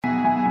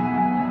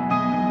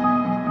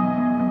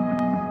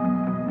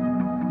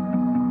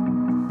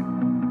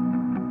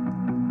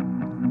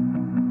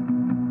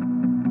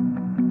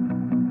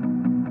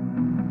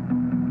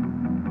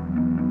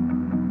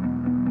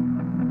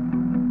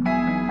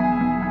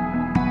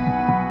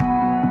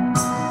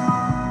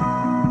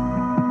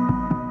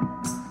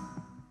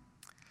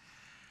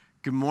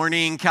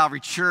morning, Calvary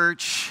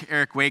Church.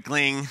 Eric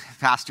Wakeling,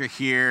 pastor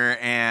here,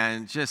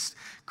 and just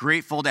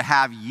grateful to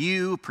have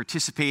you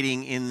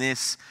participating in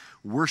this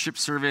worship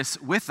service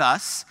with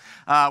us.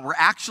 We're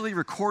actually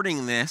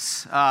recording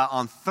this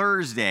on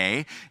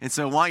Thursday, and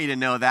so I want you to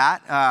know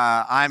that.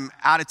 I'm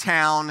out of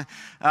town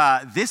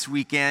this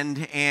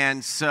weekend,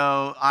 and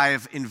so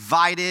I've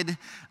invited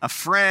a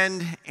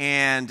friend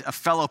and a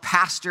fellow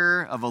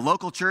pastor of a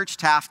local church,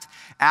 Taft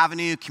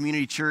Avenue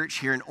Community Church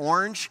here in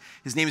Orange.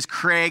 His name is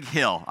Craig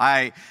Hill.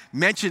 I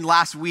mentioned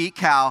last week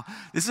how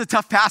this is a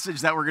tough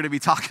passage that we're going to be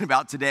talking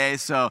about today,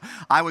 so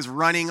I was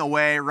running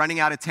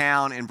out of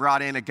town, and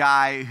brought in a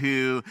guy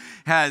who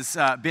has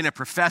been a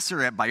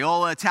professor at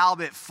Biola,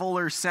 Talbot,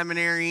 Fuller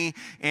Seminary,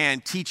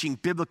 and teaching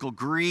biblical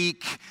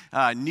Greek,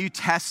 New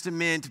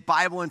Testament,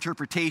 Bible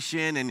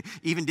interpretation, and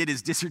even did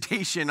his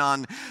dissertation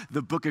on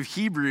the book of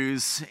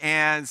Hebrews.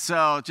 And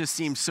so it just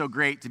seems so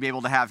great to be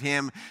able to have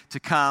him to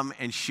come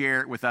and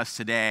share with us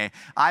today.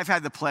 I've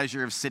had the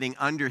pleasure of sitting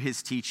under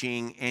his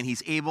teaching, and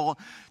he's able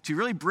to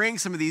really bring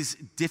some of these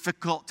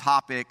difficult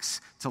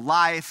topics to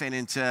life and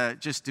into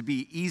just to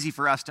be easy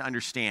for us to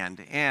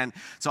understand. And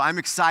so I'm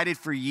excited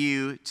for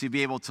you to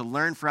be able to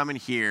learn from and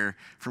hear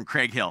from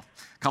Craig Hill.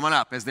 Come on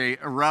up as they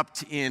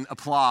erupt in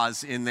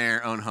applause in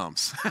their own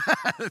homes.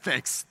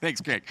 Thanks,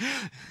 Craig.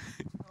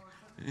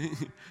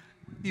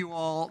 You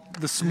all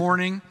this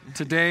morning,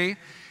 today.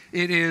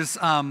 It is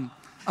a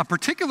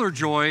particular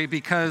joy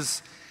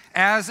because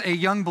as a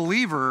young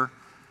believer,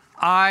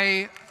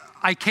 I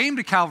came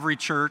to Calvary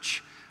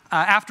Church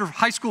after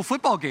high school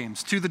football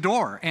games to the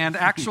door. And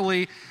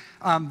actually,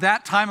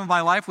 that time of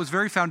my life was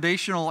very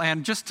foundational.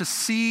 And just to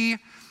see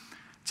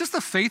just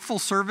the faithful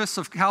service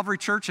of Calvary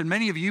Church, and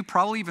many of you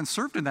probably even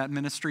served in that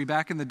ministry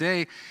back in the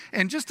day,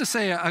 and just to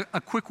say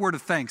a quick word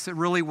of thanks. It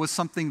really was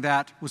something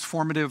that was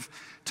formative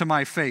to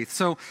my faith.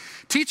 So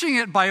teaching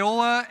at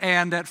Biola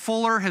and at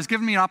Fuller has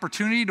given me an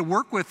opportunity to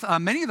work with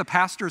many of the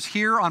pastors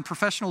here on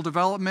professional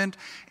development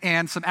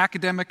and some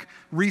academic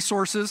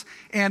resources.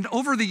 And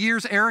over the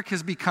years, Eric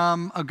has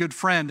become a good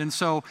friend. And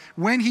so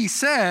when he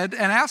said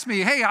and asked me,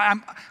 hey,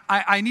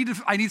 I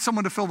need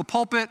someone to fill the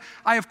pulpit,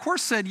 I of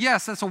course said,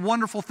 yes, that's a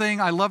wonderful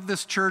thing. I love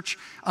this church.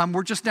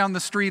 We're just down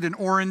the street in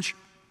Orange.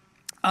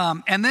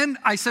 And then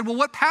I said, well,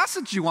 what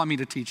passage do you want me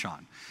to teach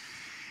on?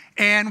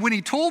 And when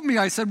he told me,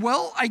 I said,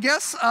 well, I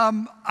guess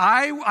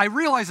I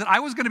realized that I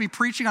was going to be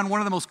preaching on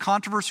one of the most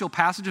controversial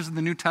passages in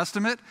the New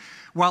Testament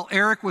while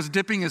Eric was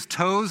dipping his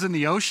toes in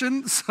the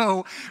ocean.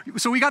 So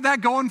we got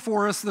that going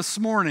for us this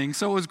morning.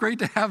 So it was great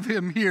to have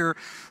him here.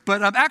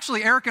 But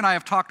actually, Eric and I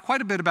have talked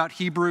quite a bit about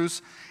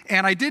Hebrews.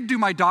 And I did do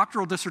my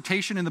doctoral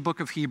dissertation in the book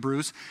of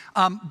Hebrews.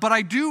 But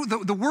I do,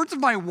 the words of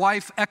my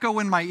wife echo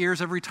in my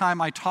ears every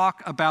time I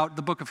talk about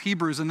the book of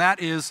Hebrews. And that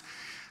is,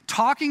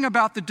 talking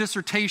about the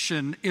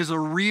dissertation is a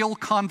real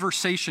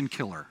conversation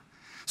killer.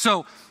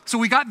 So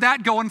we got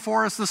that going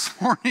for us this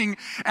morning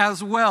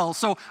as well.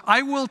 So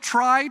I will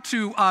try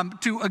to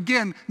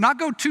again, not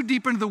go too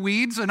deep into the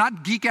weeds and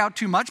not geek out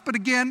too much, but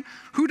again,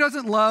 who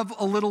doesn't love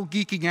a little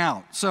geeking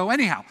out? So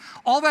anyhow,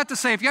 all that to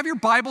say, if you have your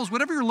Bibles,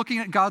 whatever you're looking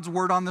at God's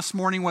Word on this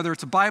morning, whether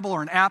it's a Bible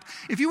or an app,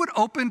 if you would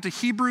open to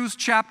Hebrews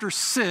chapter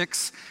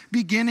 6,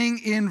 beginning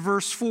in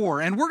verse 4.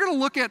 And we're going to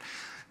look at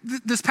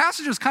this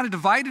passage is kind of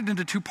divided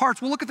into two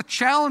parts. We'll look at the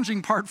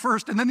challenging part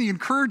first and then the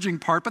encouraging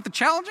part. But the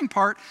challenging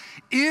part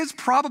is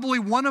probably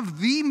one of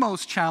the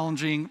most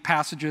challenging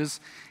passages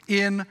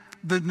in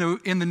the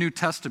New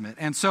Testament.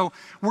 And so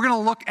we're going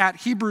to look at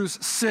Hebrews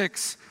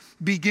 6,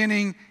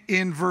 beginning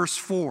in verse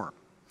 4.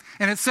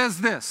 And it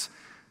says this,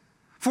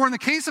 "For in the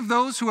case of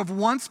those who have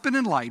once been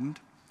enlightened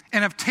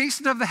and have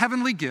tasted of the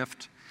heavenly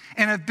gift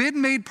and have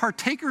been made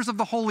partakers of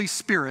the Holy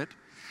Spirit,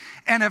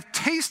 and have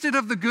tasted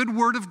of the good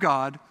word of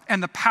God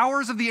and the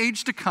powers of the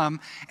age to come,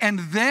 and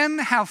then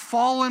have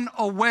fallen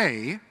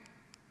away,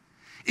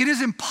 it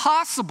is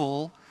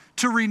impossible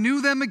to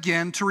renew them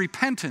again to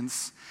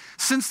repentance,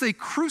 since they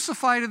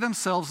crucified to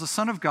themselves the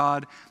Son of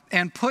God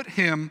and put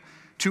him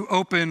to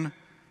open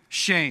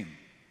shame."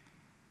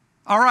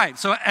 All right,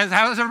 so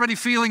how is everybody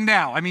feeling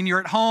now? I mean, you're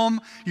at home,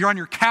 you're on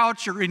your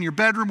couch, you're in your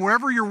bedroom,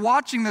 wherever you're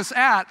watching this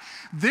at,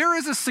 there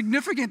is a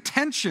significant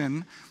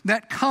tension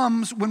that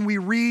comes when we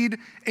read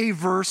a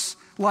verse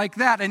like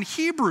that. And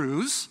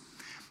Hebrews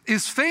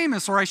is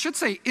famous, or I should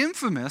say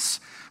infamous,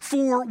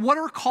 for what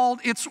are called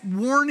its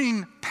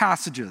warning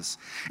passages.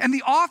 And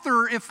the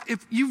author,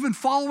 if you've been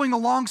following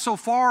along so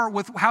far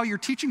with how your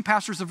teaching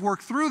pastors have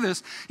worked through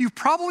this, you've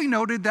probably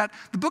noted that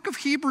the book of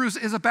Hebrews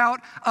is about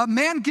a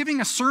man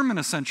giving a sermon,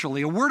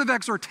 essentially, a word of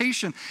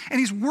exhortation, and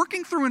he's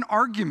working through an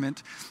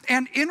argument,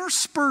 and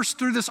interspersed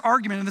through this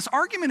argument, and this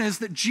argument is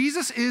that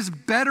Jesus is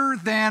better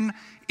than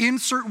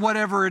insert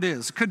whatever it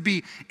is. It could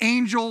be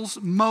angels,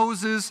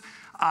 Moses,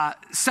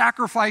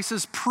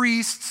 sacrifices,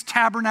 priests,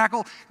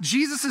 tabernacle.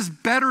 Jesus is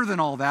better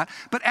than all that.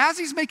 But as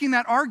he's making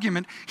that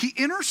argument, he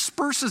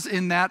intersperses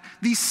in that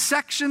these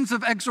sections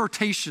of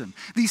exhortation,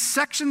 these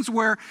sections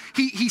where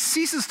he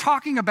ceases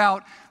talking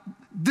about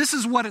this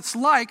is what it's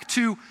like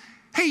to,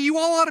 hey, you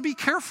all ought to be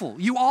careful.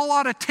 You all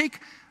ought to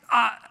take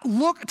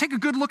take a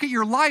good look at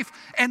your life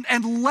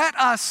and let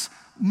us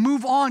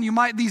move on. You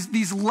might,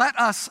 these let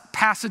us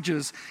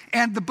passages.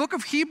 And the book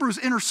of Hebrews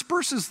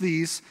intersperses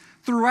these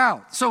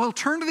throughout. So he'll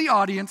turn to the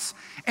audience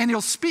and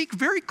he'll speak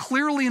very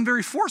clearly and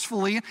very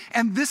forcefully,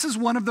 and this is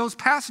one of those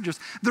passages.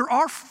 There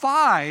are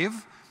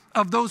 5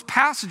 of those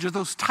passages,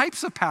 those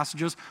types of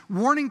passages,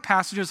 warning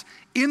passages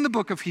in the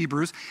book of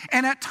Hebrews,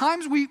 and at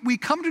times we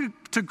come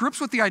to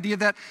grips with the idea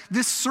that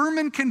this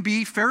sermon can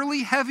be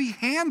fairly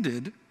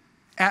heavy-handed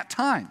at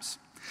times.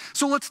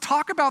 So let's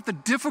talk about the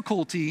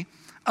difficulty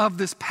of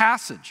this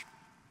passage.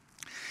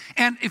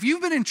 And if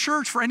you've been in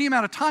church for any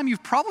amount of time,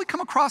 you've probably come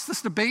across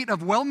this debate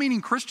of well-meaning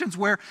Christians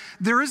where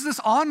there is this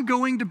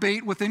ongoing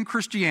debate within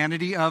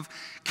Christianity of,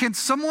 can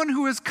someone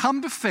who has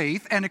come to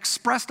faith and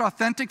expressed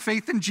authentic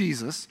faith in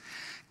Jesus,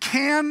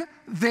 can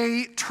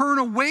they turn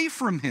away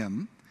from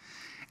him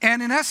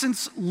and in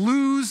essence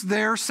lose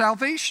their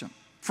salvation,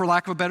 for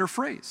lack of a better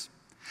phrase?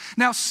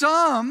 Now,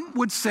 some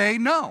would say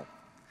no.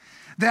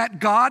 That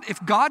God,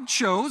 if God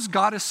chose,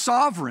 God is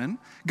sovereign,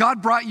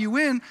 God brought you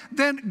in,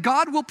 then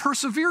God will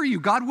persevere you.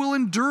 God will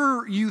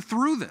endure you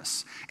through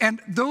this.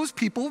 And those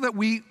people that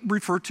we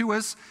refer to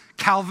as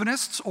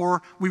Calvinists,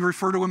 or we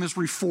refer to them as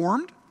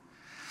Reformed,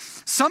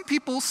 some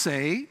people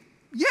say,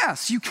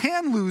 yes, you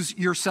can lose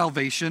your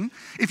salvation.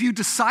 If you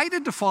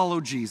decided to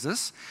follow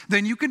Jesus,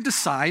 then you can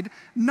decide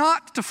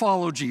not to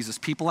follow Jesus.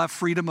 People have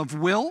freedom of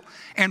will,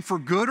 and for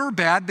good or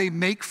bad, they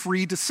make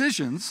free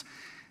decisions.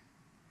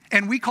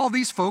 And we call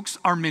these folks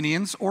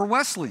Arminians or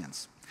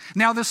Wesleyans.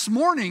 Now this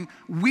morning,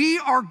 we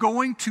are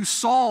going to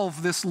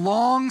solve this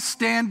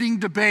long-standing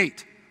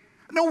debate.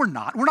 No, we're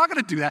not. We're not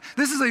going to do that.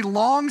 This is a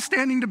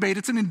long-standing debate.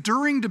 It's an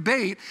enduring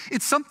debate.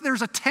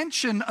 There's a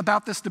tension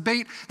about this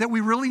debate that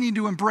we really need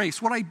to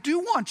embrace. What I do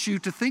want you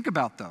to think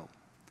about, though,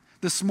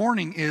 this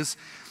morning is,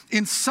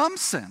 in some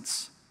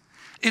sense,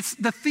 it's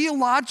the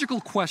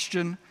theological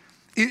question.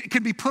 It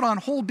can be put on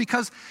hold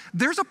because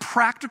there's a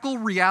practical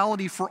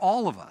reality for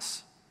all of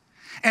us.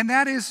 And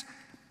that is,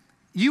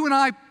 you and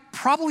I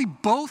probably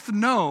both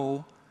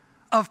know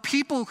of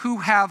people who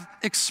have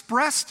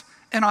expressed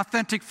an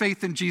authentic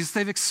faith in Jesus.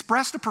 They've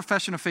expressed a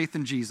profession of faith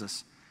in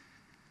Jesus.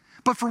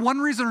 But for one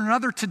reason or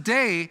another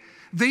today,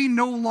 they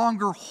no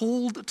longer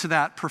hold to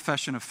that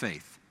profession of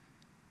faith.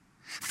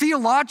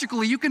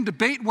 Theologically, you can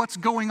debate what's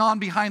going on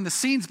behind the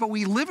scenes, but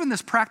we live in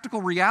this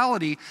practical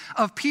reality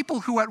of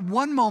people who at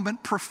one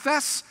moment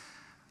profess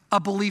a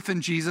belief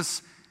in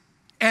Jesus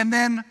and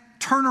then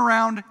turn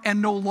around and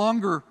no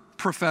longer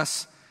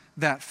profess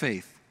that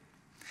faith.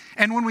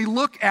 And when we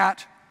look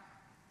at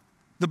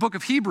the book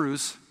of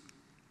Hebrews,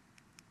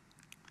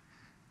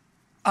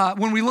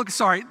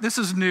 this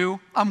is new,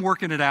 I'm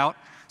working it out.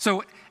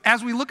 So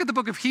as we look at the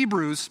book of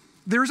Hebrews,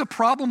 there's a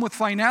problem with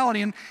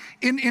finality. And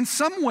in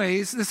some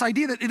ways, this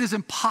idea that it is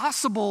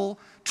impossible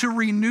to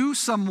renew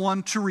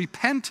someone to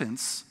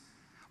repentance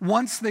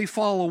once they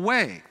fall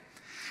away.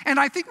 And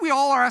I think we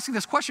all are asking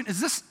this question, is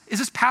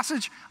this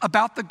passage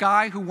about the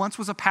guy who once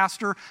was a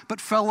pastor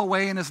but fell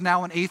away and is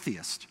now an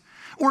atheist?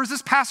 Or is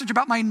this passage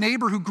about my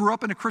neighbor who grew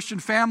up in a Christian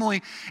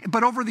family,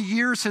 but over the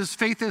years his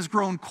faith has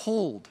grown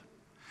cold?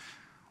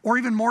 Or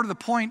even more to the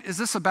point, is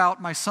this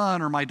about my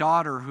son or my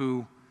daughter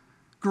who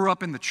grew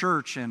up in the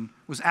church and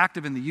was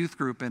active in the youth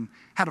group and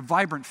had a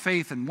vibrant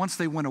faith, and once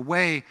they went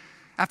away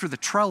after the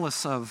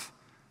trellis of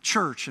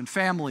church and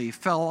family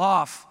fell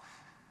off,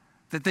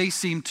 that they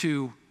seemed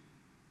to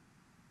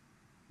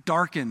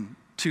darken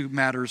to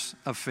matters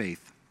of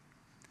faith?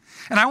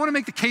 And I want to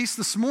make the case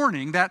this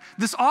morning that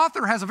this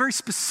author has a very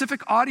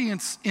specific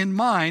audience in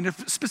mind, a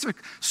specific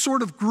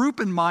sort of group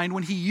in mind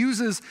when he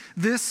uses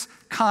this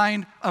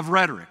kind of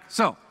rhetoric.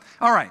 So,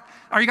 all right,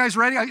 are you guys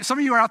ready? Some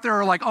of you out there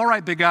are like, all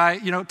right, big guy,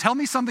 tell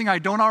me something I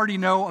don't already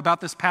know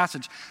about this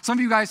passage. Some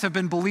of you guys have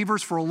been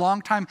believers for a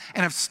long time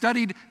and have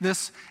studied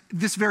this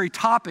very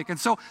topic. And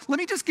so let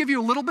me just give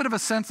you a little bit of a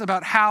sense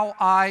about how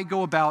I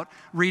go about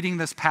reading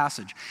this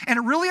passage. And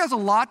it really has a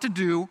lot to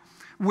do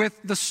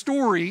with the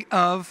story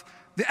of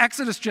the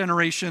Exodus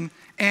generation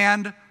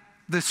and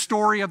the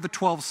story of the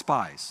 12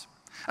 spies.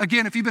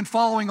 Again, if you've been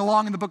following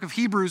along in the book of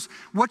Hebrews,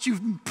 what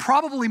you've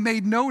probably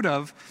made note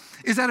of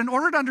is that in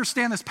order to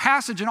understand this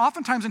passage, and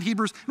oftentimes in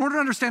Hebrews, in order to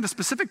understand a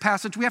specific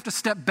passage, we have to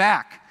step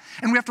back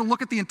and we have to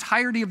look at the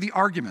entirety of the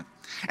argument.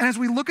 And as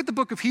we look at the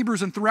book of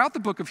Hebrews and throughout the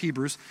book of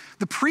Hebrews,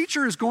 the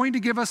preacher is going to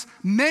give us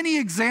many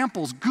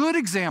examples, good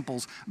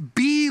examples.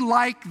 Be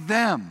like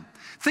them.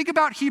 Think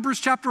about Hebrews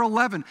chapter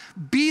 11.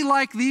 Be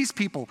like these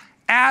people,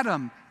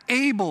 Adam,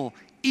 Abel,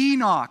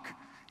 Enoch,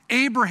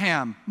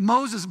 Abraham,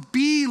 Moses.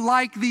 Be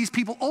like these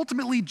people.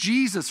 Ultimately,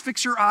 Jesus.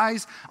 Fix your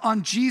eyes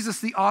on Jesus,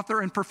 the author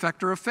and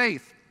perfecter of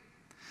faith.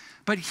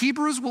 But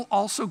Hebrews will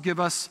also give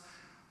us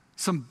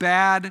some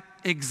bad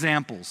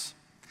examples.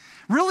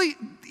 Really,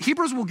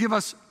 Hebrews will give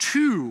us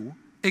 2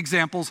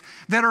 examples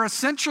that are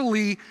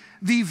essentially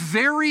the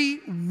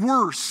very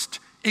worst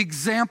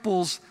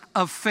examples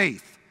of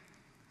faith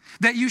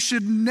that you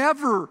should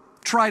never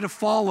try to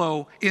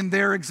follow in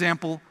their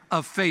example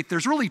of faith.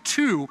 There's really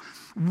 2.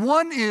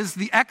 One is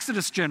the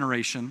Exodus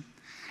generation,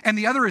 and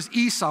the other is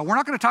Esau. We're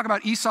not going to talk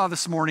about Esau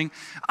this morning.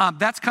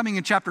 That's coming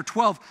in chapter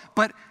 12.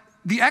 But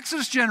the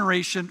Exodus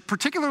generation,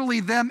 particularly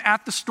them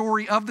at the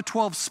story of the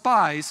 12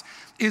 spies,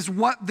 is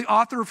what the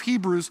author of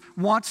Hebrews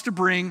wants to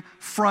bring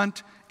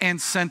front and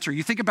center.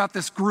 You think about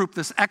this group,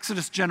 this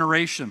Exodus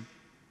generation,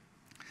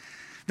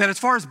 that as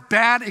far as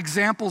bad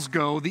examples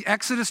go, the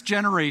Exodus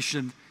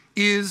generation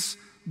is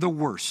the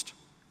worst.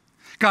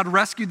 God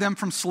rescued them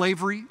from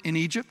slavery in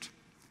Egypt.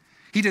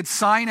 He did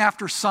sign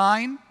after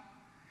sign.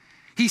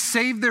 He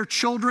saved their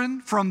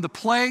children from the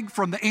plague,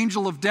 from the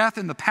angel of death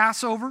in the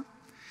Passover.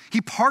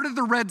 He parted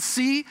the Red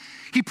Sea.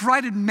 He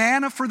provided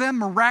manna for them,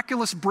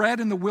 miraculous bread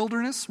in the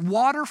wilderness,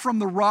 water from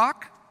the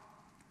rock.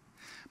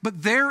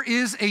 But there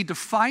is a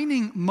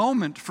defining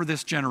moment for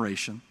this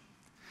generation,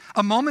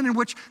 a moment in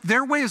which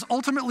their way is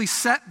ultimately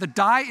set, the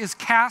die is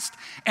cast,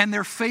 and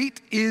their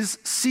fate is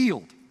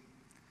sealed.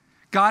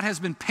 God has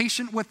been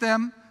patient with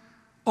them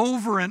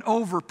over and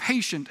over,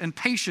 patient and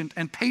patient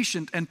and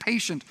patient and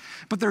patient.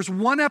 But there's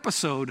one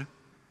episode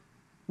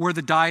where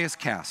the die is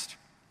cast.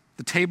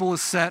 The table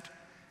is set,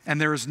 and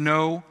there is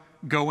no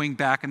going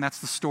back, and that's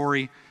the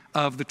story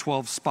of the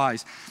 12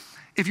 spies.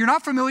 If you're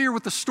not familiar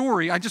with the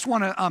story, I just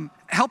want to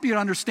help you to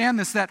understand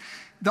this, that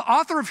the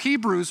author of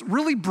Hebrews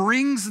really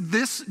brings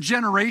this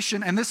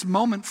generation and this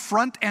moment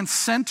front and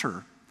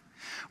center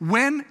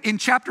when in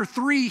chapter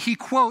 3 he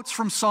quotes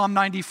from Psalm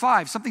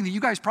 95, something that you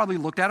guys probably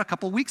looked at a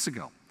couple weeks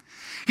ago.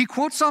 He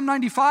quotes Psalm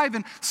 95,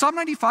 and Psalm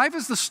 95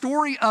 is the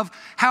story of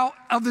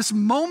this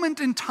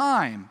moment in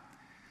time,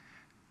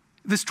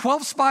 this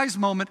 12 spies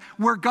moment,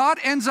 where God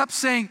ends up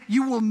saying,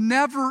 you will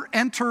never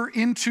enter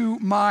into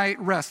my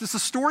rest. It's the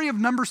story of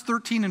Numbers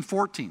 13 and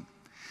 14.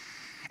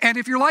 And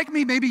if you're like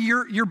me, maybe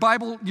your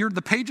Bible,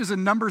 the pages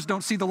in Numbers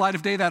don't see the light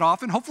of day that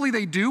often. Hopefully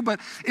they do, but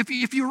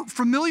if you're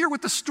familiar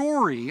with the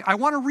story, I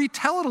want to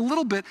retell it a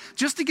little bit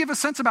just to give a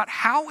sense about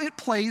how it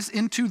plays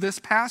into this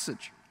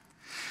passage.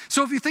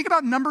 So if you think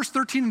about Numbers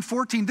 13 and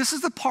 14, this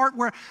is the part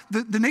where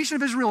the nation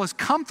of Israel has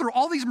come through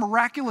all these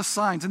miraculous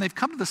signs, and they've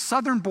come to the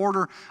southern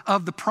border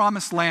of the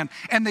promised land,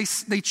 and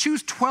they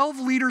choose 12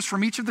 leaders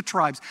from each of the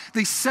tribes.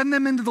 They send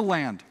them into the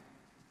land.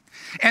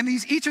 And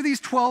each of these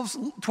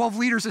 12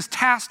 leaders is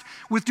tasked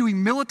with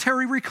doing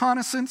military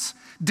reconnaissance,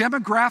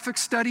 demographic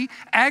study,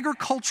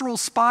 agricultural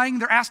spying.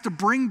 They're asked to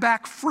bring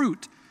back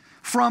fruit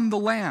from the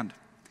land.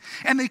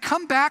 And they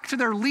come back to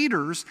their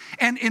leaders,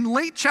 and in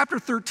late chapter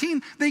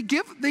 13, they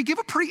give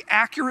a pretty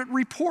accurate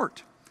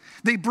report.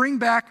 They bring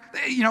back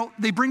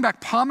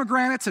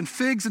pomegranates and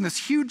figs and this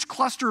huge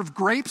cluster of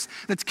grapes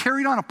that's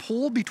carried on a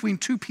pole between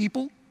two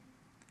people.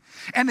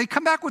 And they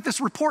come back with this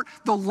report.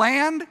 The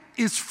land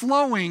is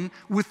flowing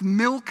with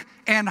milk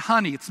and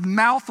honey. It's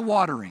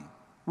mouth-watering,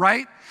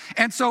 right?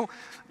 And so,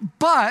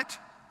 but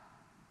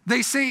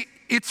they say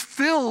it's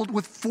filled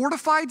with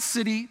fortified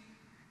city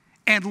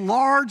and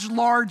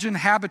large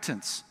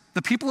inhabitants.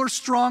 The people are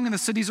strong and the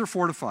cities are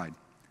fortified.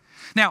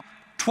 Now,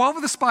 12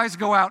 of the spies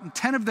go out and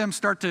 10 of them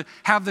start to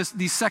have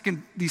these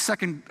second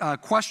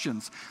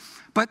questions.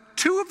 But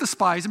 2 of the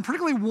spies, and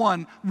particularly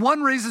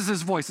one raises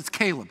his voice. It's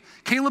Caleb.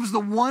 Caleb's the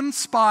one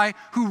spy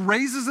who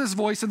raises his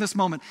voice in this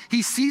moment.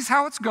 He sees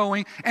how it's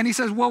going and he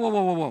says,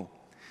 whoa.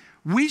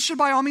 We should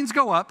by all means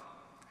go up.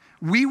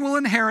 We will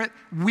inherit,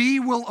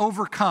 we will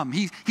overcome.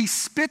 He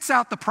spits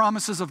out the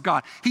promises of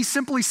God. He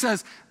simply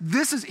says,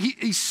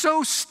 he's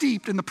so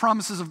steeped in the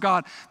promises of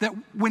God that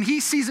when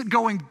he sees it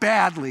going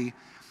badly,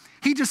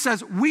 he just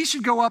says, we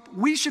should go up,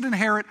 we should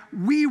inherit,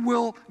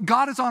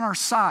 God is on our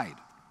side.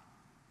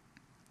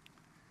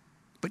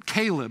 But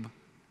Caleb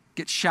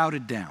gets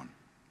shouted down.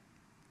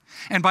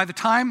 And by the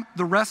time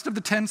the rest of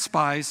the 10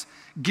 spies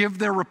give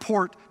their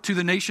report to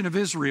the nation of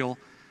Israel,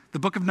 the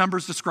book of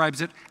Numbers describes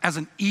it as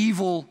an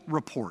evil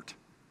report.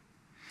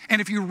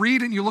 And if you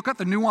read it and you look at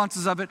the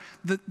nuances of it,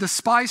 the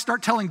spies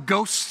start telling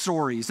ghost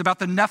stories about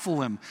the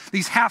Nephilim,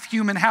 these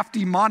half-human,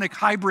 half-demonic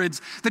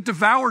hybrids that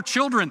devour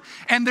children.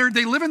 And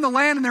they live in the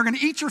land and they're going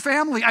to eat your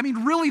family. I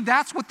mean, really,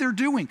 that's what they're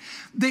doing.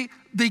 They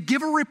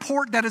give a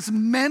report that is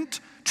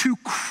meant to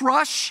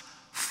crush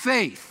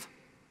faith.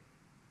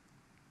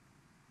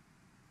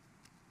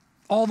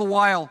 All the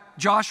while,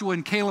 Joshua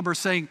and Caleb are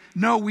saying,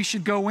 no, we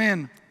should go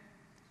in.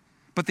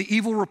 But the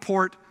evil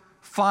report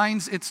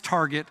finds its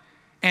target,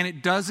 and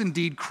it does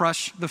indeed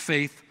crush the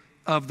faith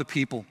of the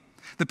people.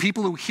 The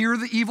people who hear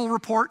the evil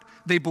report,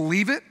 they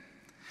believe it.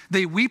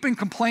 They weep and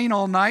complain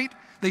all night.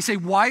 They say,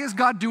 why is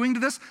God doing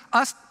this to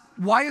us?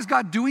 Why is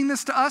God doing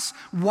this to us?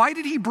 Why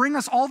did he bring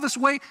us all this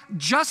way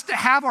just to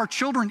have our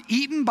children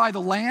eaten by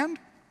the land?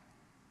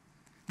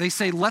 They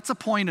say, let's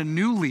appoint a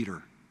new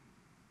leader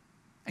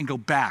and go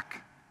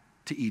back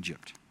to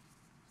Egypt.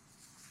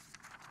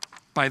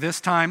 By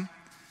this time,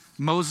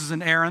 Moses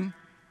and Aaron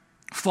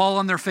fall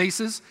on their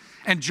faces,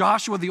 and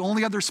Joshua, the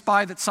only other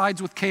spy that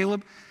sides with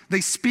Caleb,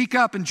 they speak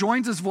up and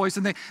joins his voice,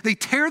 and they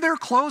tear their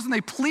clothes and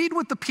they plead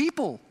with the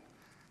people.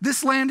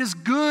 This land is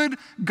good.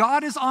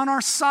 God is on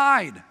our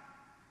side.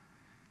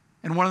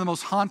 And one of the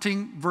most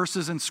haunting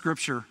verses in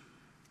Scripture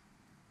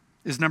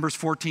is Numbers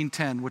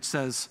 14:10, which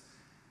says,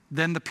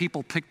 then the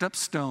people picked up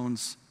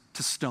stones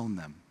to stone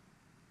them.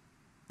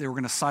 they were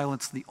going to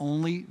silence the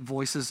only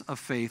voices of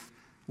faith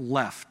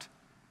left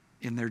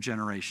in their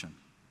generation.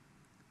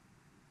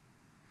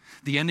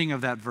 The ending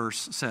of that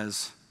verse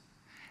says,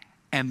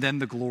 and then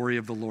the glory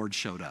of the Lord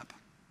showed up.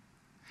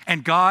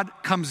 And God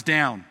comes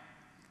down.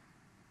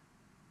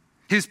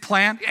 His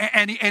plan,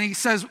 and he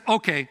says,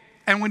 okay.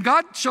 And when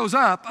God shows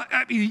up,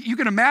 you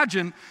can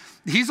imagine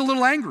he's a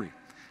little angry.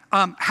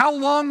 How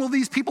long will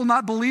these people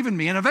not believe in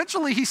me? And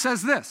eventually he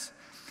says this.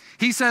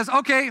 He says,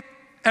 okay,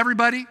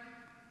 everybody,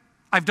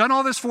 I've done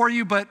all this for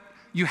you, but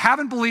you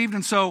haven't believed,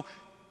 and so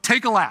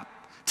take a lap.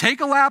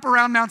 Take a lap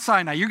around Mount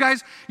Sinai. You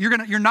guys,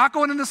 you're not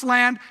going in this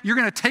land. You're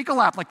going to take a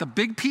lap like the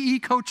big PE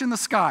coach in the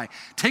sky.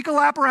 Take a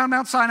lap around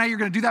Mount Sinai. You're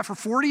going to do that for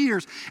 40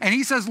 years. And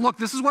he says, look,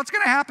 this is what's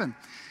going to happen.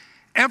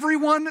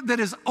 Everyone that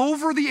is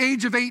over the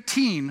age of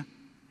 18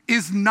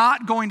 is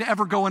not going to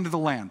ever go into the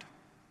land.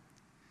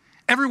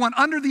 Everyone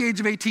under the age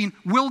of 18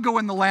 will go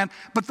in the land,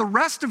 but the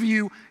rest of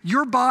you,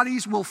 your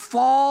bodies will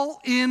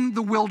fall in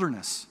the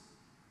wilderness.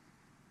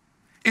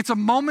 It's a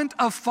moment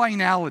of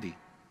finality.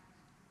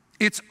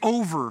 It's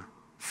over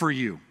for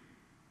you.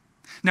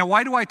 Now,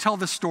 why do I tell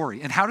this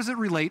story, and how does it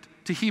relate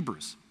to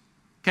Hebrews?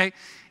 Okay,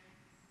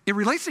 it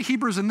relates to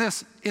Hebrews in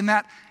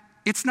that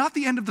it's not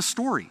the end of the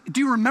story.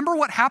 Do you remember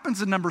what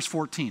happens in Numbers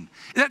 14?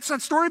 That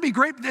story would be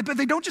great, but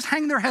they don't just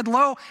hang their head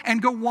low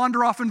and go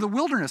wander off into the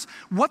wilderness.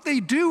 What they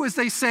do is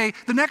they say,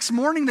 the next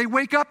morning they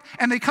wake up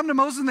and they come to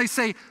Moses and they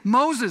say,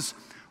 Moses,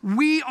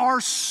 we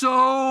are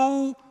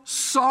so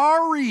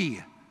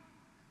sorry.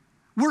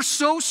 We're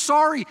so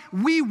sorry.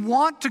 We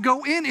want to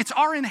go in. It's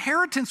our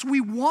inheritance.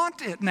 We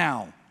want it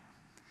now.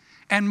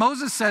 And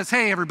Moses says,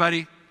 hey,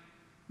 everybody,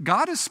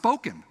 God has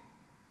spoken.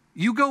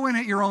 You go in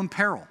at your own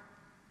peril.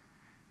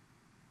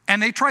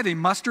 And they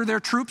muster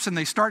their troops and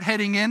they start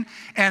heading in.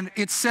 And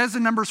it says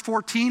in Numbers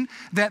 14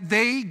 that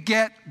they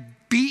get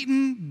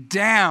beaten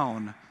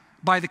down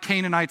by the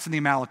Canaanites and the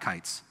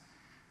Amalekites.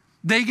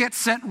 They get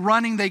sent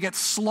running, they get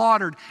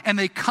slaughtered, and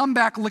they come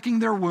back licking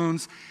their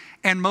wounds.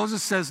 And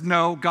Moses says,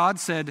 no, God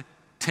said,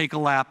 take a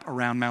lap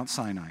around Mount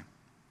Sinai.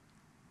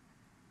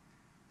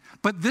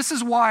 But this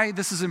is why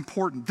this is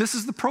important. This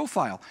is the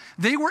profile.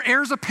 They were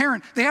heirs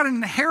apparent. They had an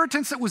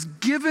inheritance that was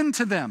given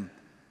to them.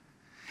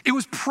 It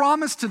was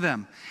promised to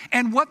them.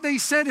 And what they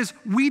said is,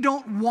 we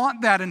don't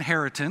want that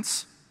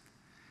inheritance.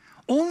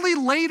 Only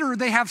later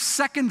they have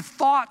second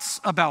thoughts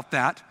about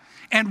that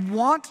and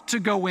want to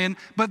go in,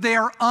 but they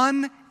are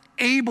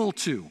unable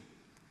to.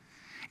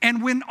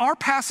 And when our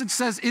passage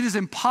says it is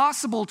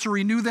impossible to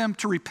renew them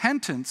to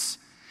repentance,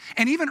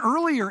 and even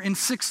earlier in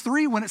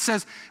 6:3 when it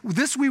says,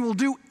 this we will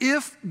do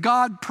if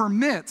God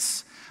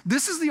permits,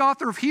 this is the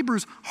author of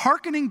Hebrews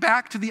hearkening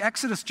back to the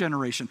Exodus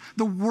generation,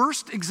 the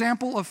worst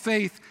example of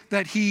faith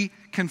that he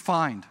can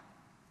find.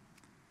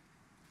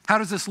 How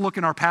does this look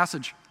in our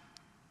passage?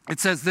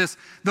 It says this,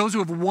 those who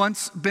have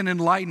once been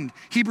enlightened.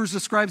 Hebrews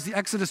describes the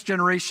Exodus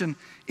generation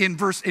in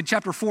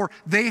chapter 4.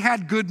 They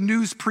had good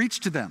news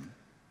preached to them.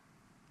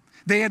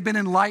 They had been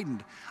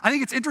enlightened. I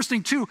think it's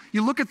interesting too.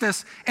 You look at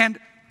this and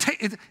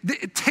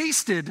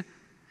tasted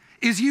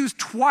is used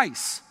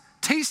twice.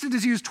 Tasted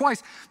is used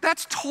twice.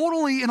 That's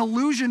totally an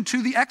allusion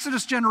to the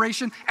Exodus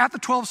generation at the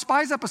 12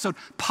 Spies episode.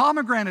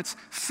 Pomegranates,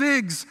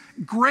 figs,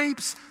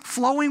 grapes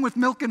flowing with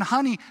milk and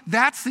honey.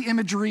 That's the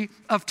imagery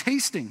of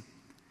tasting.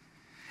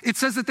 It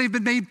says that they've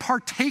been made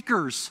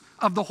partakers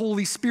of the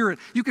Holy Spirit.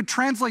 You could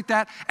translate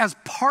that as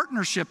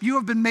partnership. You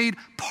have been made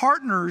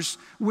partners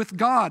with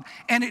God.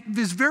 And it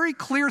is very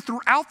clear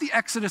throughout the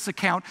Exodus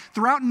account,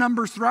 throughout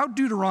Numbers, throughout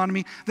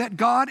Deuteronomy, that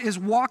God is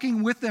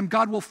walking with them.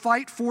 God will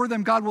fight for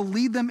them. God will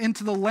lead them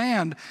into the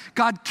land.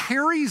 God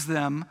carries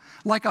them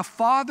like a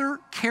father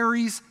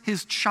carries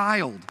his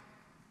child.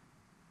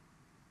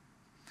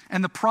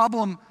 And the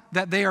problem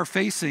that they are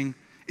facing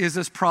is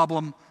this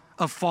problem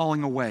of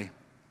falling away.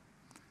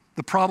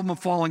 The problem of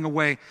falling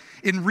away.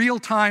 In real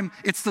time,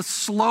 it's the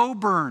slow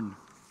burn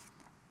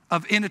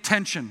of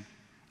inattention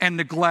and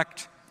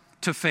neglect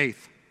to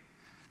faith.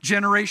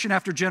 Generation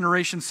after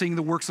generation seeing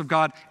the works of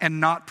God and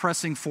not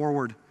pressing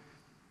forward.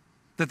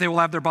 That they will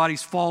have their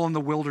bodies fall in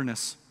the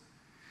wilderness.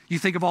 You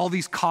think of all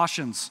these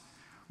cautions.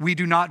 We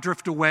do not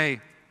drift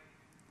away.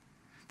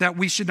 That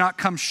we should not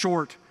come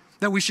short.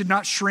 That we should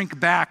not shrink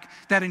back.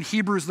 That in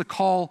Hebrews the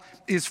call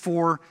is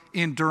for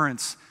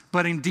endurance.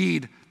 But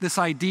indeed, this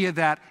idea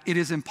that it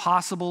is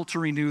impossible to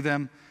renew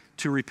them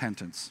to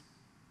repentance.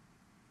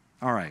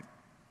 All right.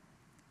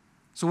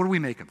 So what do we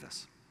make of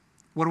this?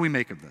 What do we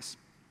make of this?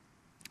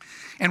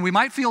 And we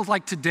might feel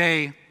like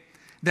today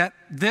that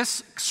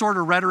this sort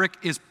of rhetoric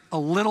is a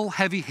little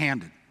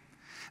heavy-handed.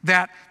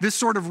 That this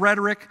sort of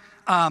rhetoric,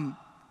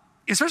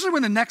 especially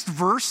when the next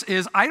verse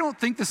is, I don't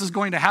think this is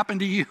going to happen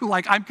to you,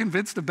 like I'm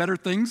convinced of better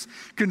things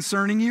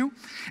concerning you.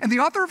 And the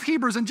author of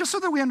Hebrews, and just so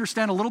that we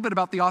understand a little bit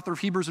about the author of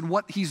Hebrews and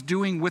what he's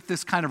doing with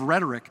this kind of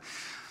rhetoric,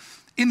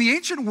 in the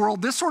ancient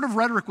world, this sort of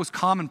rhetoric was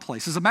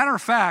commonplace. As a matter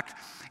of fact,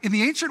 in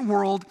the ancient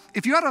world,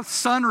 if you had a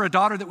son or a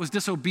daughter that was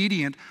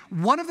disobedient,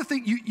 one of the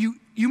things,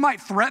 you might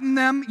threaten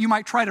them, you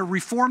might try to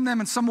reform them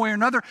in some way or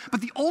another,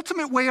 but the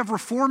ultimate way of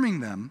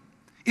reforming them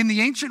in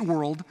the ancient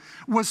world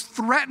was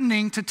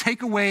threatening to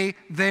take away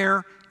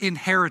their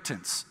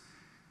inheritance.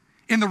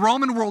 In the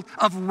Roman world,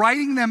 of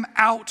writing them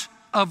out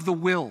of the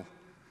will,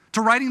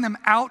 to writing them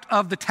out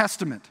of the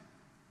testament.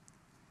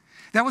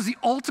 That was the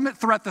ultimate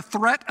threat, the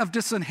threat of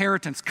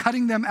disinheritance,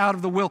 cutting them out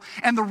of the will.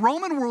 And the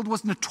Roman world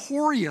was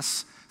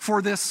notorious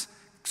for this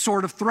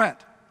sort of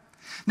threat.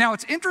 Now,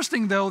 it's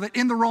interesting, though, that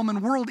in the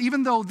Roman world,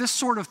 even though this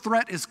sort of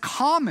threat is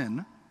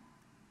common,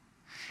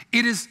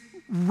 it is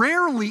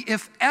rarely,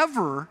 if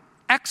ever,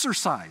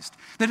 exercised.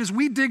 That as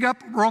we dig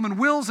up Roman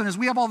wills and as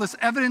we have all this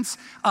evidence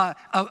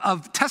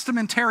of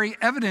testamentary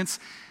evidence,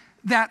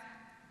 that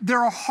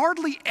there are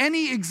hardly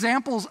any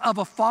examples of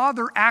a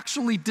father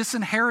actually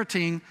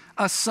disinheriting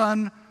a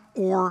son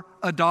or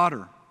a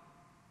daughter.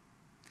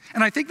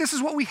 And I think this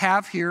is what we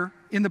have here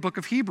in the book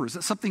of Hebrews.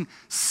 It's something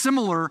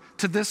similar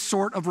to this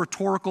sort of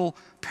rhetorical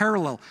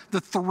parallel.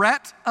 The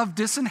threat of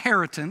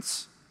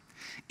disinheritance,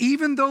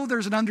 even though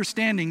there's an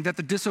understanding that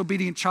the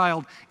disobedient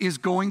child is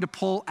going to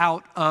pull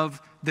out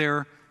of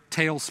their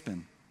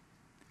tailspin.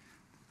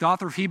 The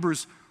author of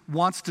Hebrews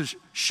wants to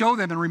show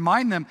them and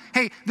remind them,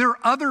 hey, there are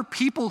other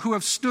people who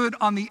have stood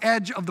on the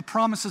edge of the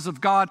promises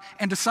of God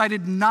and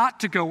decided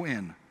not to go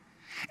in.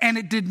 And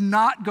it did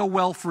not go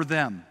well for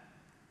them.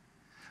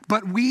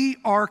 But we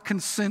are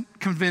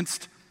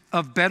convinced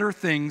of better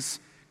things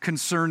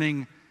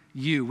concerning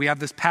you. We have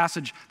this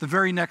passage, the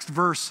very next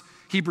verse,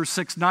 Hebrews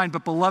 6:9.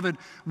 But beloved,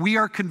 we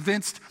are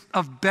convinced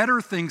of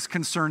better things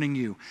concerning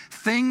you,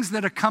 things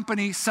that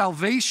accompany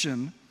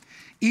salvation,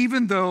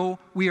 even though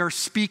we are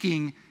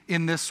speaking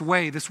in this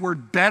way. This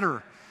word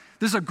better,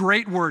 this is a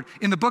great word.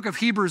 In the book of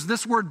Hebrews,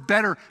 this word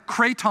better,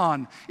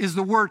 kraton, is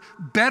the word.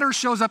 Better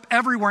shows up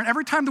everywhere. And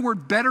every time the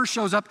word better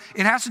shows up,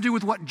 it has to do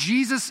with what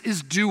Jesus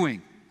is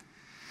doing.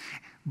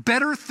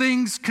 Better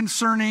things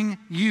concerning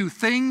you,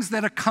 things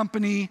that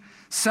accompany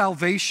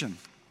salvation.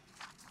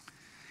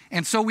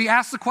 And so we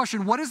ask the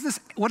question, what is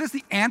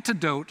the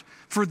antidote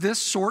for this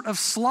sort of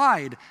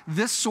slide,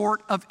 this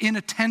sort of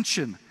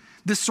inattention,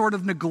 this sort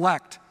of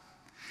neglect?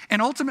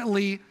 And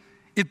ultimately,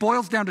 it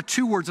boils down to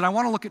two words, and I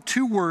want to look at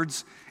two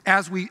words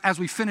as we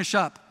finish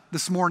up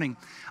this morning,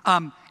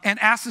 and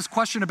ask this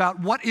question about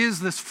what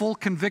is this full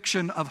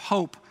conviction of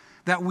hope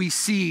that we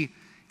see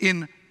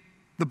in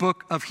the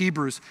book of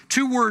Hebrews.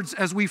 Two words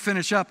as we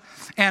finish up,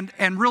 and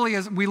really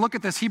as we look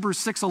at this Hebrews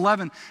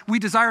 6:11, we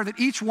desire that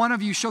each one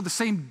of you show the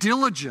same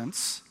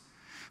diligence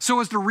so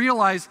as to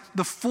realize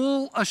the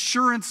full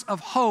assurance of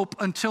hope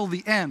until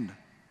the end,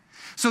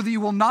 so that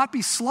you will not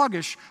be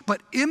sluggish,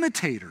 but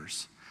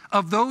imitators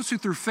of those who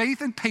through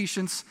faith and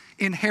patience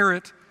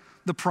inherit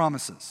the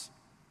promises.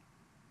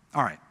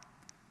 All right,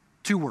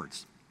 two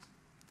words.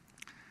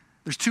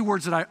 There's two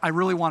words that I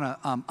really want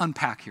to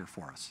unpack here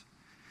for us.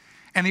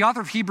 And the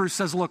author of Hebrews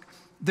says, look,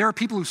 there are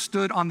people who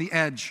stood on the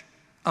edge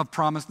of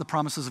the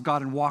promises of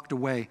God and walked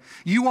away.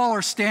 You all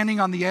are standing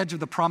on the edge of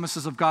the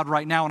promises of God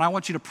right now, and I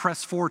want you to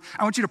press forward.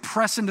 I want you to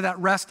press into that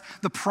rest,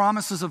 the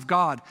promises of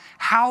God.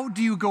 How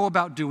do you go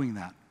about doing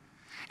that?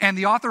 And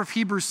the author of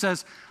Hebrews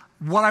says,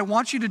 what I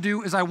want you to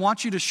do is I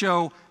want you to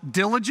show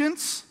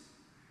diligence,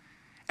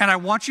 and I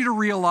want you to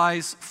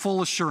realize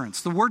full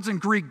assurance. The words in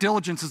Greek,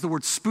 diligence, is the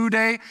word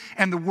spude,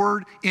 and the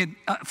word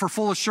for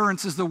full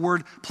assurance is the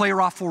word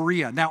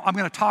pleraphoria. Now, I'm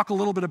going to talk a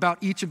little bit about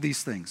each of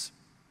these things.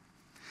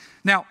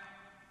 Now,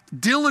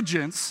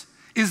 diligence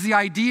is the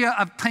idea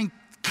of paying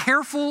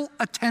careful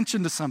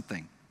attention to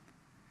something.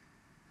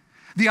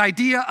 The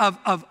idea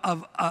of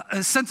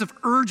a sense of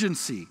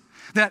urgency.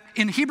 That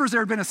in Hebrews there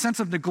had been a sense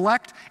of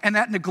neglect, and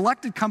that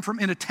neglect had come from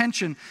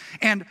inattention.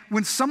 And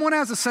when someone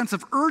has a sense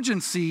of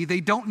urgency, they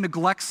don't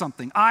neglect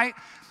something.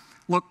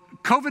 Look,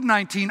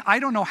 COVID-19, I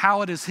don't know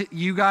how it has hit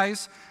you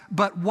guys,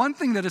 but one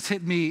thing that has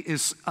hit me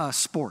is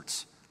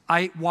sports.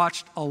 I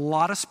watched a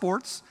lot of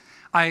sports.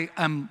 I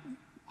am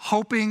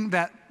hoping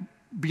that,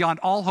 beyond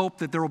all hope,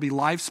 that there will be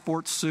live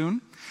sports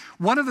soon.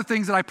 One of the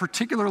things that I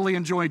particularly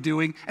enjoy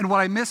doing and what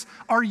I miss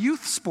are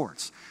youth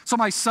sports. So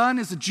my son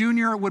is a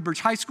junior at Woodbridge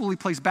High School. He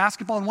plays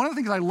basketball. And one of the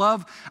things I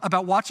love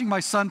about watching my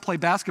son play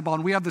basketball,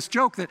 and we have this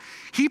joke that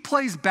he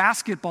plays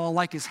basketball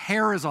like his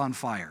hair is on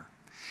fire.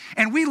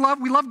 And we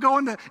love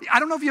going to, I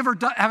don't know if you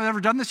have ever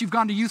done this, you've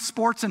gone to youth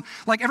sports and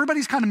like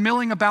everybody's kind of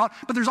milling about,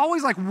 but there's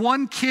always like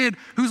one kid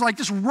who's like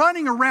just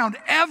running around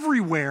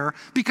everywhere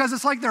because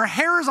it's like their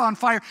hair is on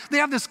fire. They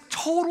have this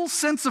total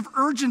sense of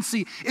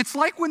urgency. It's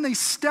like when they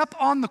step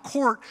on the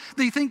court,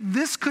 they think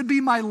this could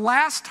be my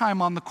last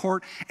time on the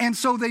court. And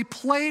so they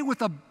play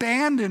with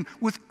abandon,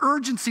 with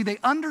urgency. They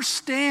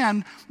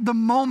understand the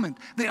moment.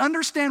 They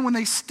understand when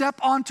they step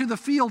onto the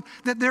field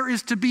that there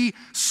is to be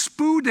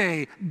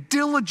spude,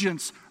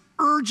 diligence,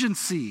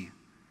 urgency.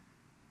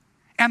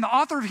 And the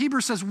author of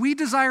Hebrews says, we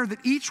desire that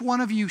each one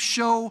of you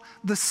show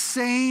the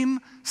same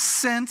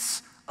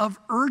sense of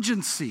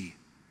urgency.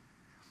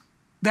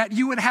 That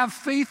you would have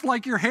faith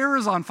like your hair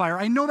is on fire.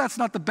 I know that's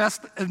not the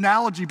best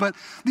analogy, but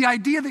the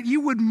idea that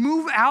you would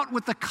move out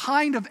with the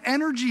kind of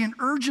energy and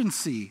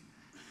urgency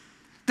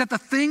that the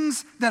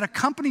things that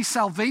accompany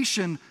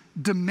salvation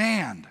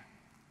demand.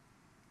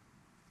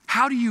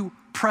 How do you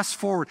press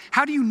forward?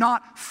 How do you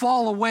not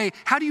fall away?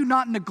 How do you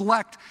not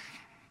neglect?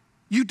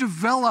 You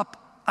develop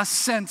a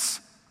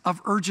sense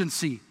of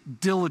urgency,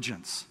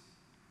 diligence.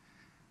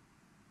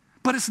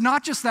 But it's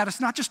not just that. It's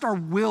not just our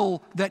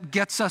will that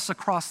gets us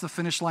across the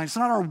finish line. It's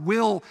not our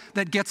will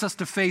that gets us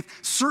to faith.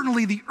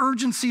 Certainly the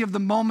urgency of the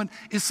moment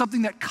is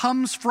something that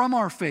comes from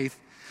our faith.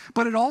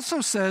 But it also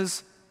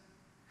says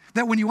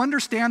that when you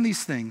understand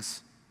these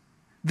things,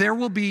 there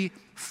will be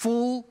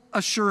full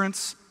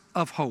assurance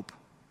of hope.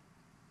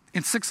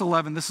 In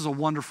 6:11, this is a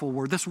wonderful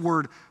word. This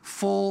word,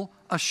 full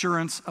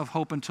assurance of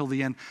hope until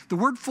the end. The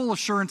word full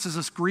assurance is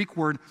this Greek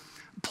word,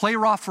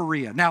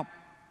 pleraphoria. Now,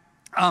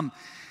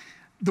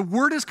 the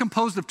word is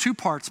composed of two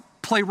parts,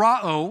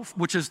 plerao,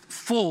 which is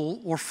full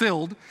or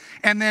filled,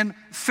 and then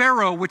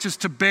phero, which is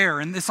to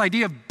bear, and this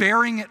idea of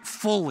bearing it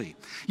fully.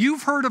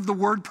 You've heard of the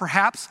word,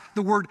 perhaps,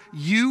 the word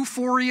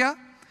euphoria.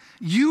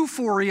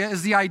 Euphoria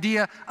is the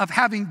idea of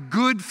having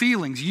good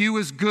feelings. Eu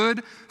is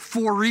good.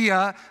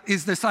 Phoria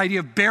is this idea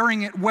of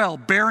bearing it well,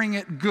 bearing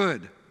it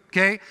good,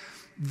 okay?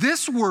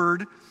 This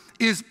word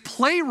is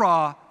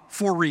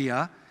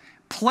pleraphoria,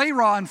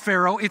 plera and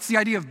phero. It's the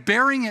idea of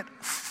bearing it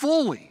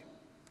fully.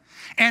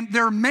 And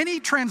there are many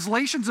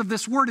translations of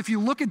this word. If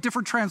you look at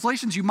different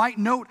translations, you might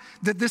note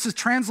that this is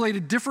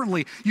translated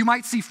differently. You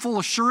might see full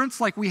assurance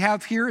like we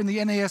have here in the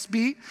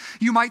NASB.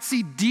 You might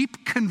see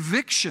deep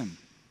conviction.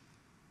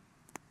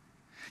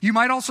 You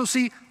might also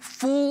see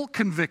full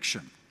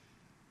conviction.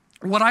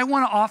 What I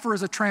want to offer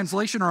as a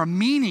translation or a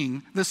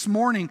meaning this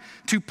morning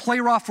to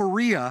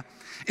pleraphoria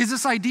is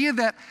this idea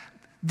that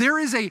there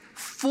is a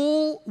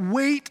full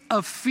weight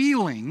of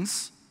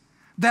feelings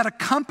that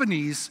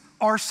accompanies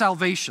our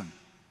salvation.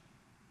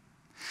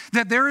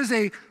 That there is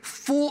a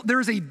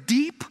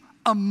deep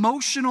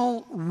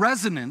emotional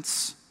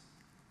resonance,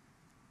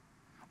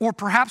 or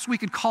perhaps we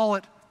could call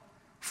it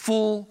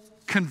full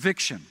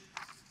conviction.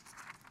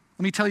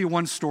 Let me tell you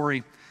one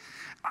story.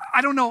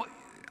 I don't know,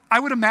 I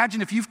would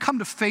imagine if you've come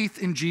to faith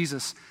in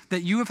Jesus,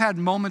 that you have had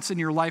moments in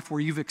your life where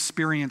you've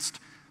experienced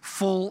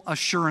full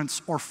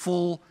assurance or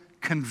full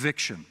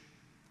conviction.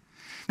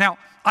 Now,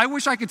 I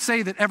wish I could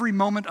say that every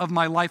moment of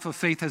my life of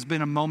faith has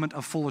been a moment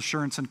of full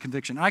assurance and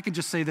conviction. And I can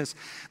just say this.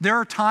 There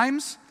are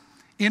times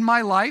in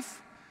my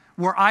life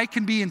where I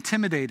can be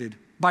intimidated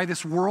by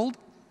this world,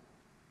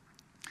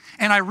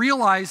 and I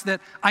realize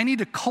that I need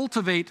to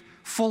cultivate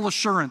full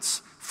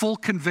assurance, full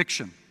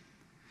conviction.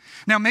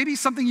 Now, maybe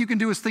something you can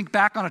do is think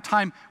back on a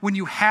time when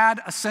you had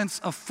a sense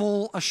of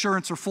full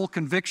assurance or full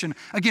conviction.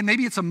 Again,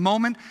 maybe it's a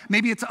moment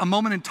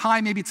in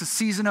time, maybe it's a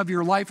season of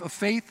your life of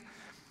faith.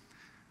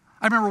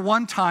 I remember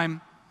one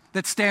time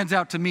that stands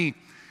out to me.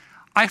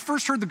 I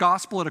first heard the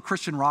gospel at a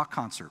Christian rock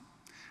concert.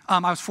 I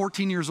was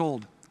 14 years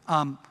old.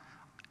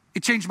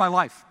 It changed my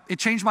life. It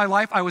changed my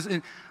life. It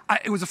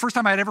was the first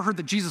time I had ever heard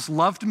that Jesus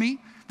loved me,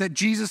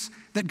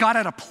 that God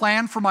had a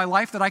plan for my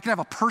life, that I could have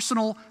a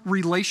personal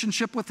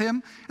relationship with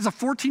him. As a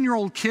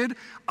 14-year-old kid,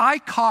 I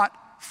caught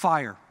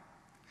fire.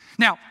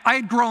 Now, I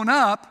had grown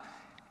up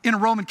in a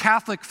Roman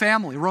Catholic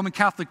family, a Roman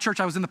Catholic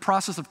church. I was in the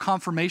process of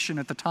confirmation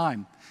at the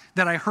time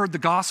that I heard the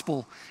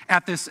gospel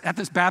at this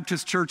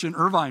Baptist church in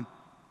Irvine.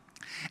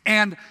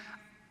 And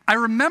I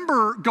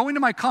remember going to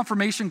my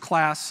confirmation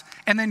class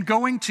and then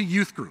going to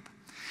youth group.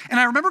 And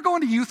I remember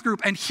going to youth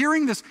group and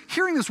hearing this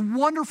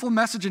wonderful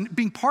message and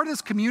being part of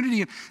this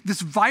community and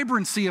this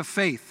vibrancy of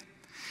faith.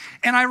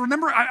 And I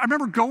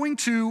remember going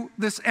to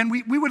this, and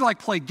we would like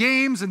play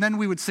games, and then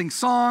we would sing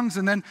songs,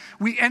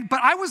 but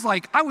I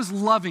was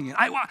loving it.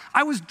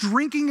 I was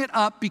drinking it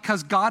up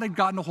because God had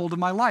gotten a hold of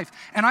my life.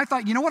 And I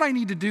thought, you know what I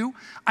need to do?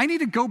 I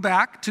need to go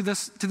back to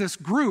this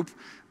group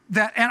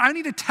and I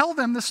need to tell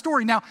them the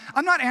story. Now,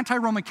 I'm not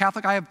anti-Roman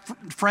Catholic. I have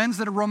friends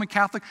that are Roman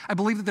Catholic. I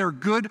believe that there are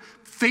good,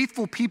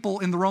 faithful people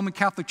in the Roman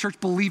Catholic Church,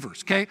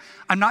 believers, okay?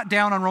 I'm not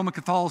down on Roman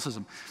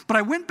Catholicism. But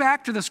I went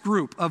back to this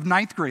group of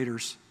ninth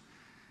graders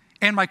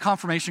and my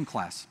confirmation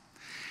class.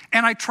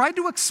 And I tried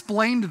to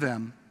explain to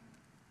them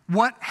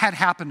what had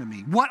happened to me,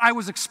 what I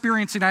was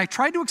experiencing. I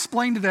tried to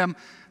explain to them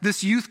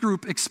this youth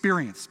group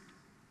experience.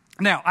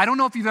 Now, I don't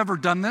know if you've ever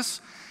done this,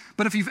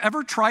 but if you've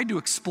ever tried to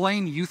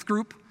explain youth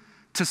group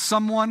to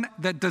someone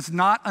that does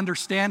not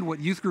understand what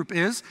youth group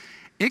is,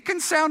 it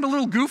can sound a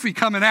little goofy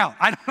coming out.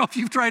 I don't know if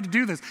you've tried to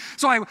do this.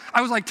 So I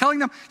was like telling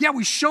them, yeah,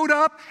 we showed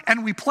up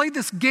and we played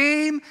this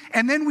game,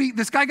 and then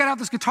this guy got out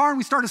this guitar and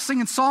we started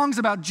singing songs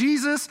about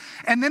Jesus,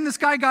 and then this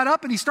guy got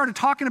up and he started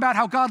talking about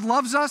how God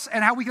loves us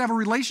and how we can have a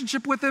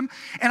relationship with him.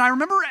 And I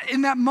remember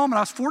in that moment,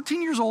 I was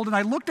 14 years old, and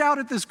I looked out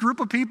at this group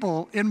of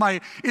people in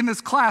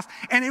this class,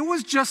 and it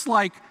was just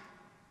like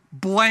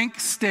blank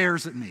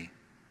stares at me.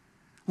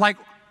 Like,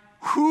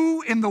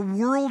 who in the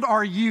world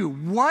are you?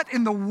 What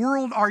in the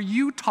world are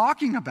you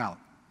talking about?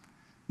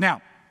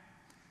 Now,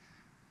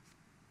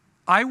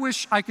 I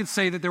wish I could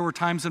say that there were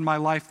times in my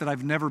life that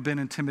I've never been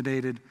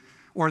intimidated,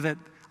 or that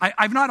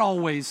I've not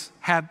always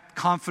had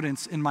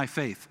confidence in my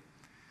faith.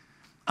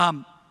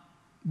 But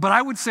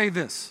I would say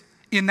this.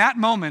 In that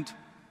moment,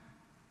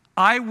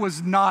 I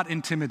was not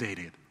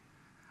intimidated.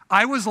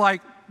 I was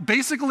like,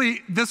 basically,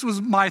 this was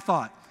my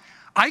thought.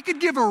 I could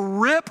give a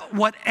rip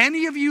what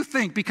any of you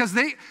think, because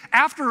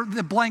after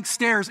the blank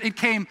stares, it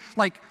came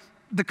like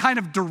the kind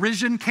of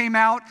derision came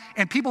out,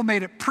 and people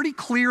made it pretty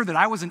clear that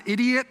I was an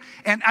idiot.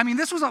 And I mean,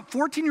 this was a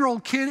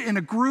 14-year-old kid in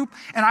a group,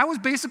 and I was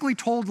basically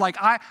told like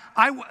I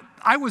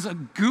was a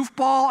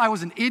goofball, I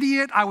was an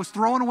idiot, I was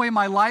throwing away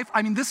my life.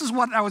 I mean, this is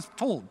what I was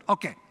told.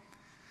 Okay.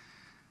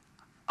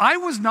 I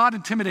was not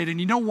intimidated, and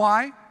you know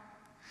why?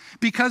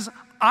 Because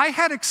I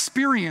had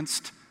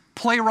experienced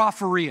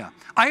pleraphoria.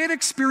 I had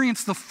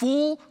experienced the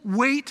full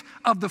weight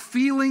of the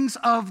feelings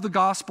of the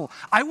gospel.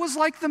 I was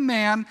like the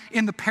man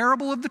in the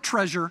parable of the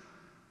treasure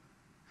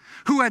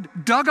who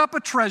had dug up a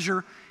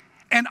treasure,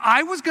 and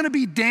I was going to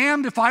be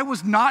damned if I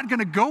was not going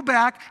to go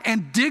back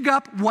and dig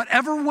up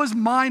whatever was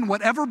mine,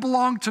 whatever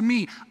belonged to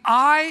me.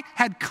 I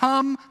had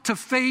come to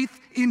faith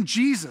in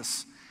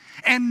Jesus,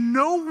 and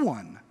no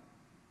one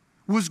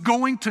was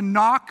going to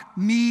knock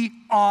me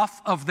off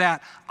of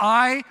that.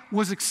 I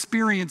was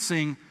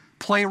experiencing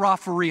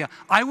pleraphoria.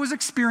 I was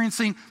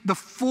experiencing the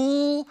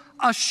full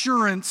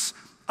assurance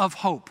of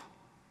hope.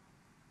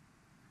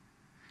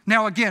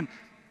 Now again,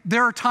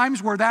 there are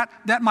times where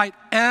that might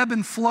ebb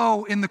and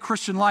flow in the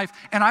Christian life,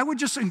 and I would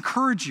just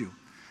encourage you,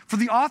 for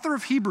the author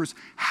of Hebrews,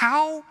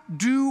 how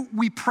do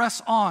we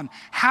press on?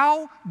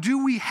 How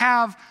do we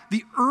have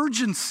the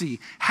urgency?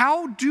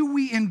 How do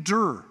we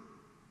endure?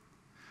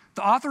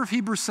 The author of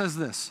Hebrews says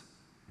this: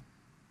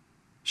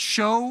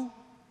 show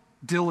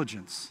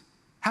diligence.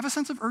 Have a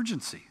sense of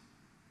urgency,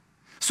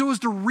 so as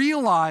to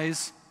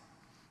realize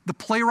the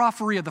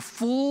pleraphoria, the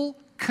full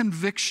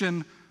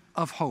conviction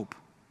of hope.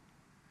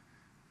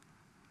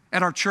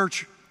 At our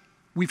church,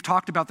 we've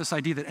talked about this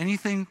idea that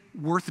anything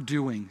worth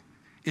doing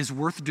is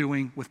worth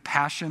doing with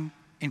passion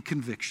and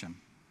conviction.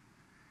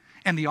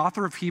 And the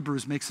author of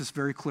Hebrews makes this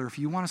very clear. If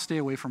you want to stay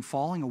away from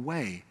falling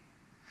away,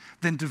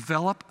 then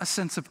develop a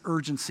sense of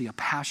urgency, a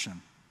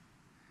passion,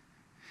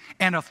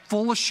 and a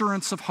full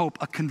assurance of hope,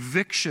 a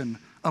conviction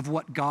of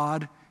what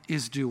God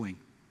is doing.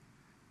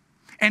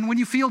 And when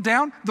you feel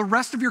down, the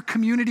rest of your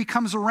community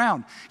comes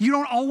around.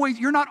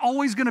 You're not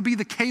always going to be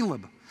the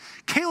Caleb.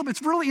 Caleb,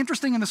 it's really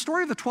interesting in the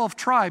story of the 12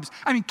 tribes.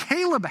 I mean,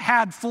 Caleb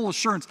had full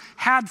assurance,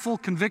 had full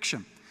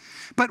conviction.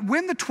 But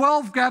when the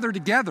 12 gather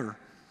together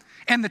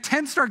and the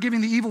 10 start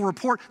giving the evil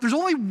report, there's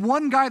only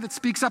one guy that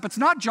speaks up. It's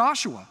not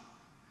Joshua,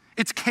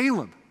 it's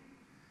Caleb.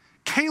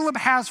 Caleb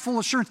has full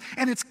assurance,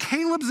 and it's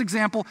Caleb's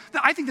example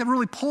that I think that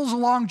really pulls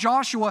along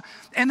Joshua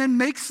and then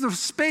makes the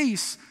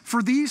space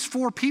for these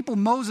four people,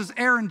 Moses,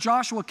 Aaron,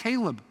 Joshua,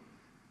 Caleb,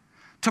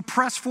 to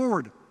press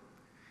forward.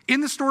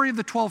 In the story of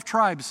the 12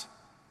 tribes,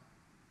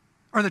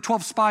 or the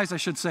 12 spies, I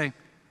should say,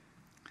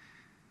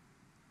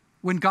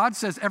 when God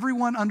says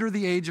everyone under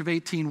the age of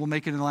 18 will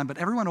make it in the land, but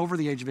everyone over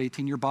the age of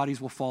 18, your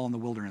bodies will fall in the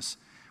wilderness,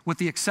 with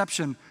the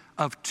exception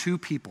of two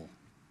people,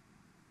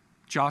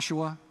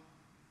 Joshua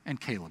and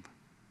Caleb.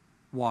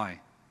 Why?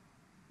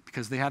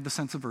 Because they had the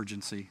sense of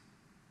urgency,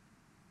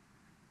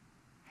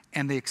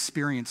 and they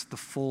experienced the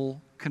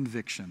full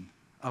conviction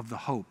of the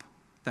hope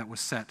that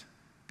was set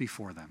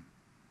before them.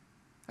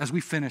 As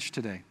we finish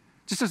today,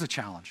 just as a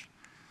challenge,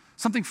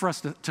 something for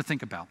us to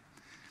think about.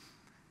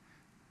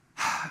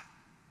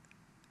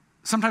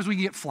 Sometimes we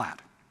get flat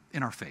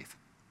in our faith.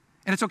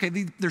 And it's okay,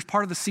 there's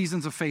part of the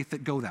seasons of faith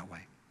that go that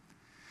way.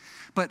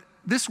 But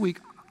this week,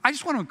 I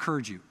just want to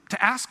encourage you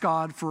to ask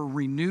God for a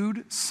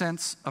renewed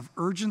sense of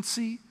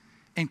urgency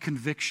and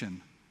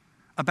conviction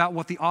about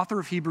what the author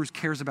of Hebrews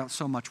cares about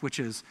so much, which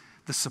is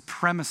the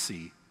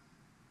supremacy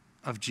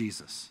of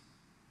Jesus.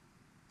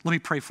 Let me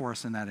pray for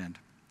us in that end.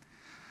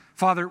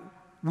 Father,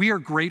 we are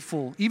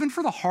grateful even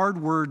for the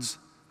hard words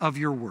of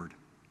your word.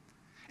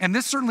 And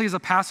this certainly is a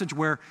passage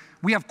where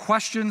we have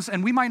questions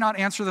and we might not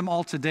answer them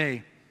all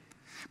today.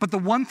 But the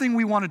one thing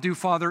we want to do,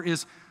 Father,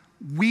 is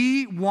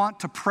we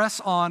want to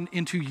press on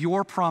into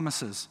your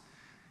promises.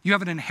 You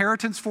have an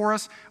inheritance for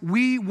us.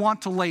 We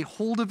want to lay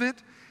hold of it.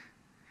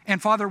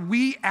 And Father,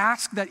 we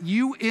ask that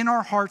you in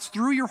our hearts,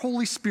 through your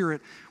Holy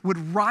Spirit,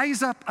 would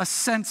rise up a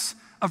sense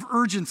of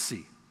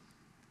urgency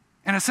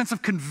and a sense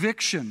of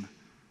conviction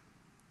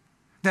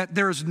that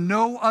there is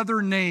no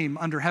other name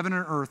under heaven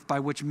and earth by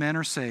which men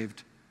are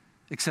saved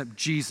except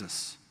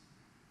Jesus.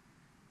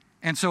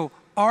 And so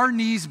our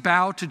knees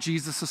bow to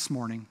Jesus this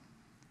morning.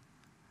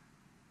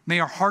 May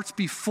our hearts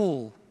be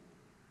full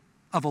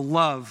of a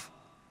love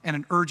and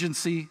an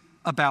urgency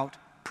about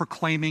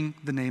proclaiming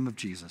the name of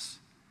Jesus.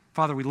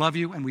 Father, we love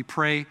you and we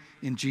pray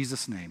in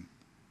Jesus' name.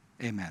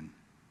 Amen.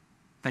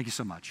 Thank you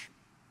so much.